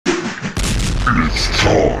Hello,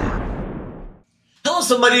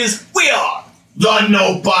 somebodies. We are the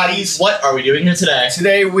Nobodies. What are we doing here today?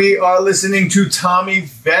 Today we are listening to Tommy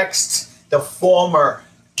Vext, the former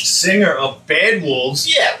singer of Bad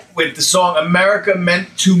Wolves. Yeah. With the song America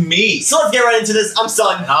Meant to Me. So let's get right into this. I'm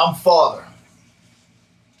Son. And I'm Father.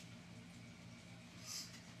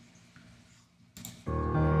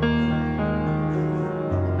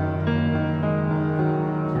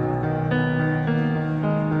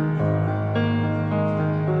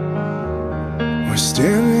 We're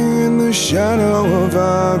standing in the shadow of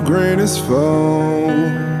our greatest foe.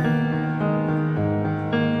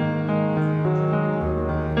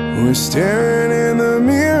 We're staring in the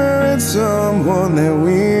mirror at someone that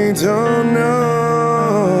we don't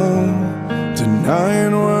know.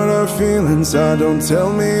 Denying what our feelings are, don't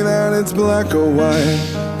tell me that it's black or white.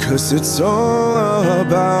 Cause it's all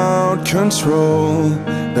about control.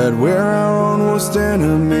 That we're our own worst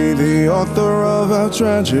enemy, the author of our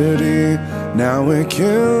tragedy. Now we're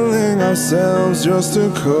killing ourselves just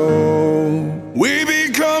to cope. We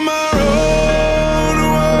become our own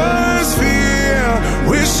worst fear,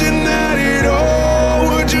 wishing that it all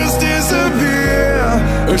would just disappear.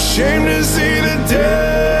 Ashamed to see the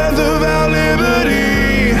death of our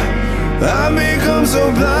liberty. I've become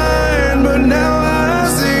so blind, but now I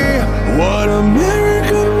see what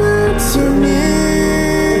America meant to me.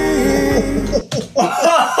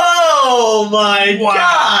 Oh my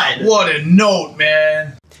God! What a note,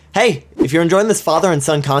 man. Hey, if you're enjoying this father and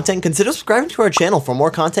son content, consider subscribing to our channel for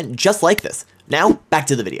more content just like this. Now, back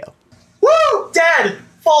to the video. Woo! Dad!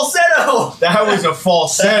 Falsetto! That was a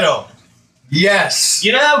falsetto. Yes.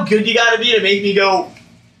 You know how good you gotta be to make me go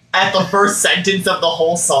at the first sentence of the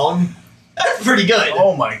whole song? That's pretty good.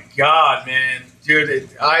 Oh my God, man. Dude,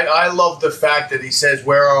 I love the fact that he says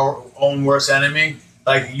we're our own worst enemy.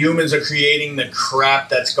 Like, humans are creating the crap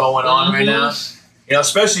that's going on right now. You know,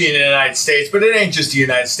 especially in the United States. But it ain't just the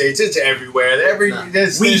United States. It's everywhere.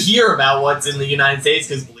 We hear about what's in the United States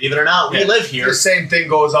because, believe it or not, we live here. The same thing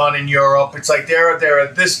goes on in Europe. It's like there are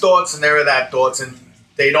this thoughts and there are that thoughts, and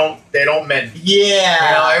they don't mend. Yeah.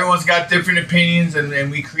 You know, everyone's got different opinions, and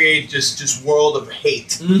we create just world of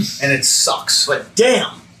hate, and it sucks. But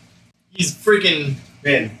damn, he's freaking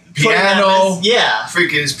piano. Yeah.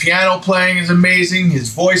 Freaking his piano playing is amazing.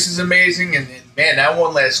 His voice is amazing, and man, that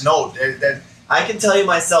one last note. I can tell you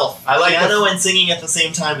myself, I like piano and singing at the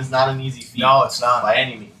same time is not an easy feat. No, it's not by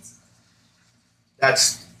any means.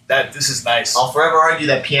 This is nice. I'll forever argue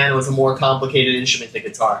that piano is a more complicated instrument than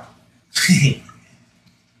guitar.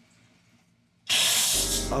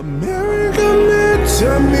 America meant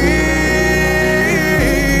to me.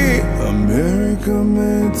 America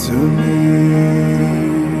meant to me.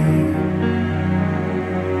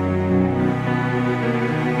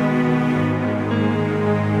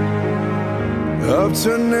 Up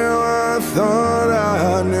to now I thought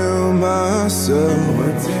I knew myself.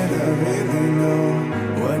 What did I really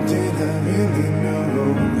know? What did I really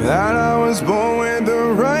know? That I was born with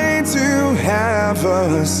the right to have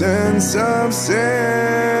a sense of self.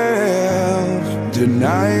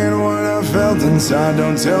 Denying what I felt inside,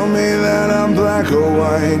 don't tell me that I'm black or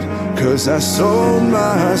white. Cause I sold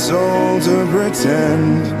my soul to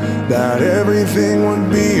pretend that everything would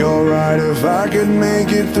be alright if I could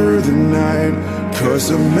make it through the night. Cause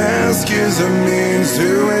a mask is a means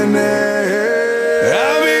to an end.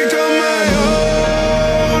 I've become my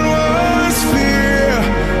own worst fear,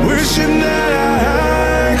 wishing that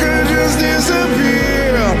I could just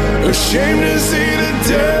disappear. Ashamed to see the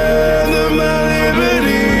death of my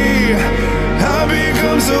liberty. I've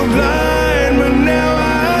become so blind, but now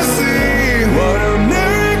I see what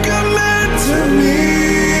America meant to me.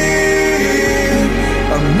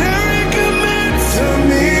 America meant to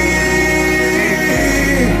me.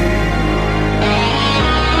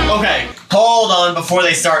 Hold on before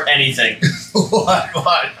they start anything. What?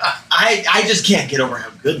 I just can't get over how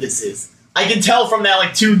good this is. I can tell from that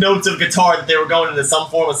like 2 notes of guitar that they were going into some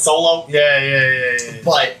form of solo. Yeah.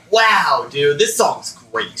 But wow, dude, this song's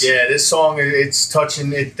great. Yeah, this song, it's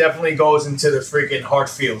touching. It definitely goes into the freaking heart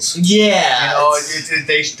feels. Yeah. You know,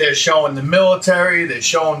 they're showing the military. They're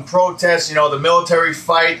showing protests. You know, the military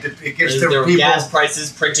fight. It gives their people gas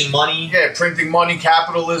prices, printing money. Yeah, printing money,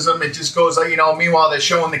 capitalism. It just goes, you know, meanwhile, they're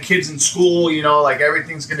showing the kids in school, you know, like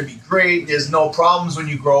everything's going to be great. There's no problems when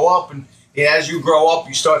you grow up. And as you grow up,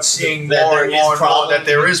 you start seeing more and more that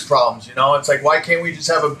there is problems, you know? It's like, why can't we just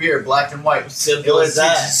have a beer, black and white? Simple as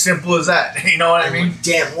that. It's simple as that. You know what I mean?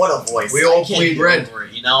 Damn, what a voice. We all bleed red.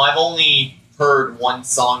 You know, I've only heard one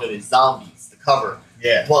song of his Zombies, the cover.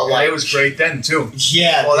 Yeah, but like, it was great then, too.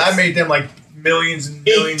 Yeah. Well, that made them like millions and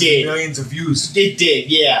millions and millions of views. It did,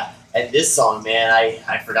 yeah. And this song, man,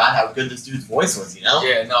 I forgot how good this dude's voice was, you know?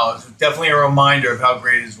 Yeah, no, it's definitely a reminder of how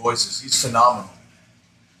great his voice is. He's phenomenal.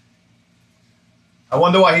 I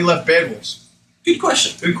wonder why he left Bad Wolves. Good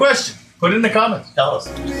question. Good question. Put it in the comments. Tell us.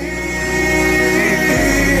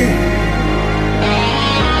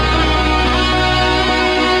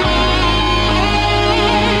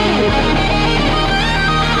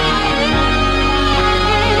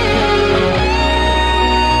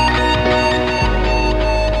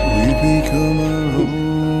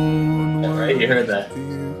 You heard that.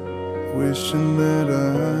 Wishing that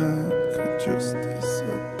I could just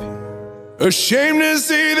disappear. Ashamed to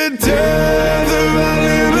see the death of our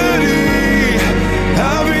liberty.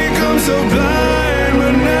 I've become so blind,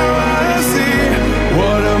 but now I see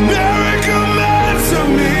what America meant to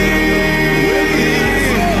me.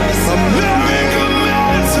 America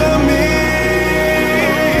meant to me.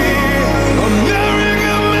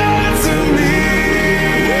 America meant to me.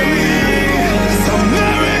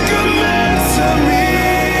 America meant to me.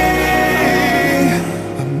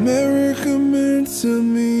 America meant to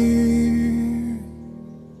me.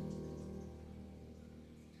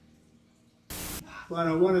 Well,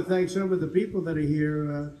 I want to thank some of the people that are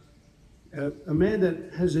here. A man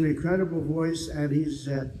that has an incredible voice, and he's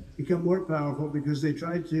become more powerful because they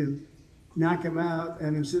tried to knock him out,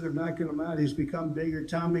 and instead of knocking him out, he's become bigger.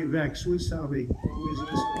 Tommy Vext. Who's Tommy?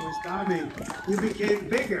 Who's Tommy? You became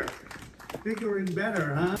bigger. Bigger and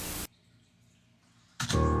better, huh?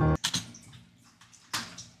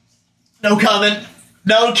 No comment.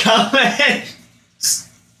 No comment.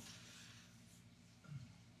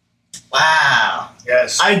 Wow.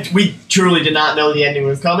 Yes. We truly did not know the ending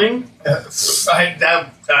was coming. That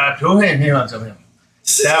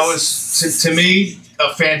was, to me,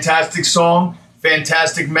 a fantastic song,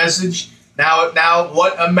 fantastic message. Now,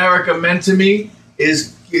 what America meant to me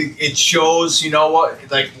is it shows, you know what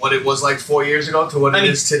it was like 4 years ago to what it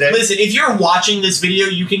is today. Listen, if you're watching this video,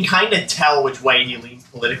 you can kind of tell which way he leans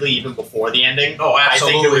politically even before the ending. Oh,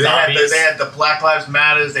 absolutely. I think it was they had the Black Lives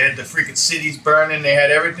Matters, they had the freaking cities burning, they had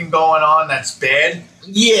everything going on that's bad.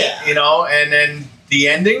 Yeah. You know, and then the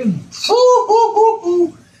ending,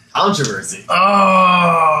 controversy.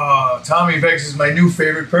 Oh, Tommy Vext is my new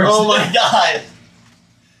favorite person. Oh my God.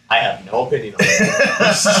 I have no opinion on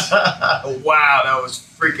that. Wow, that was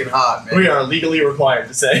freaking hot, man. We are legally required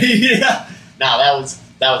to say. Yeah. No, that was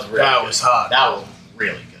really That good. was hot. That was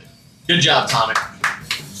really good. Good job, Tommy.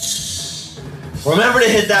 Remember to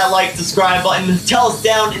hit that like, subscribe button. Tell us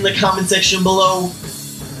down in the comment section below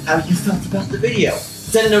how you felt about the video.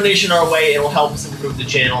 Send a donation our way. It will help us improve the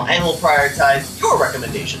channel, and we'll prioritize your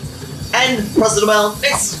recommendations. And press the bell,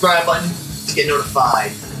 hit the subscribe button to get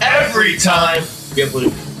notified every time we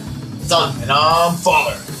upload. Son, And I'm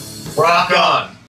Father. rock on.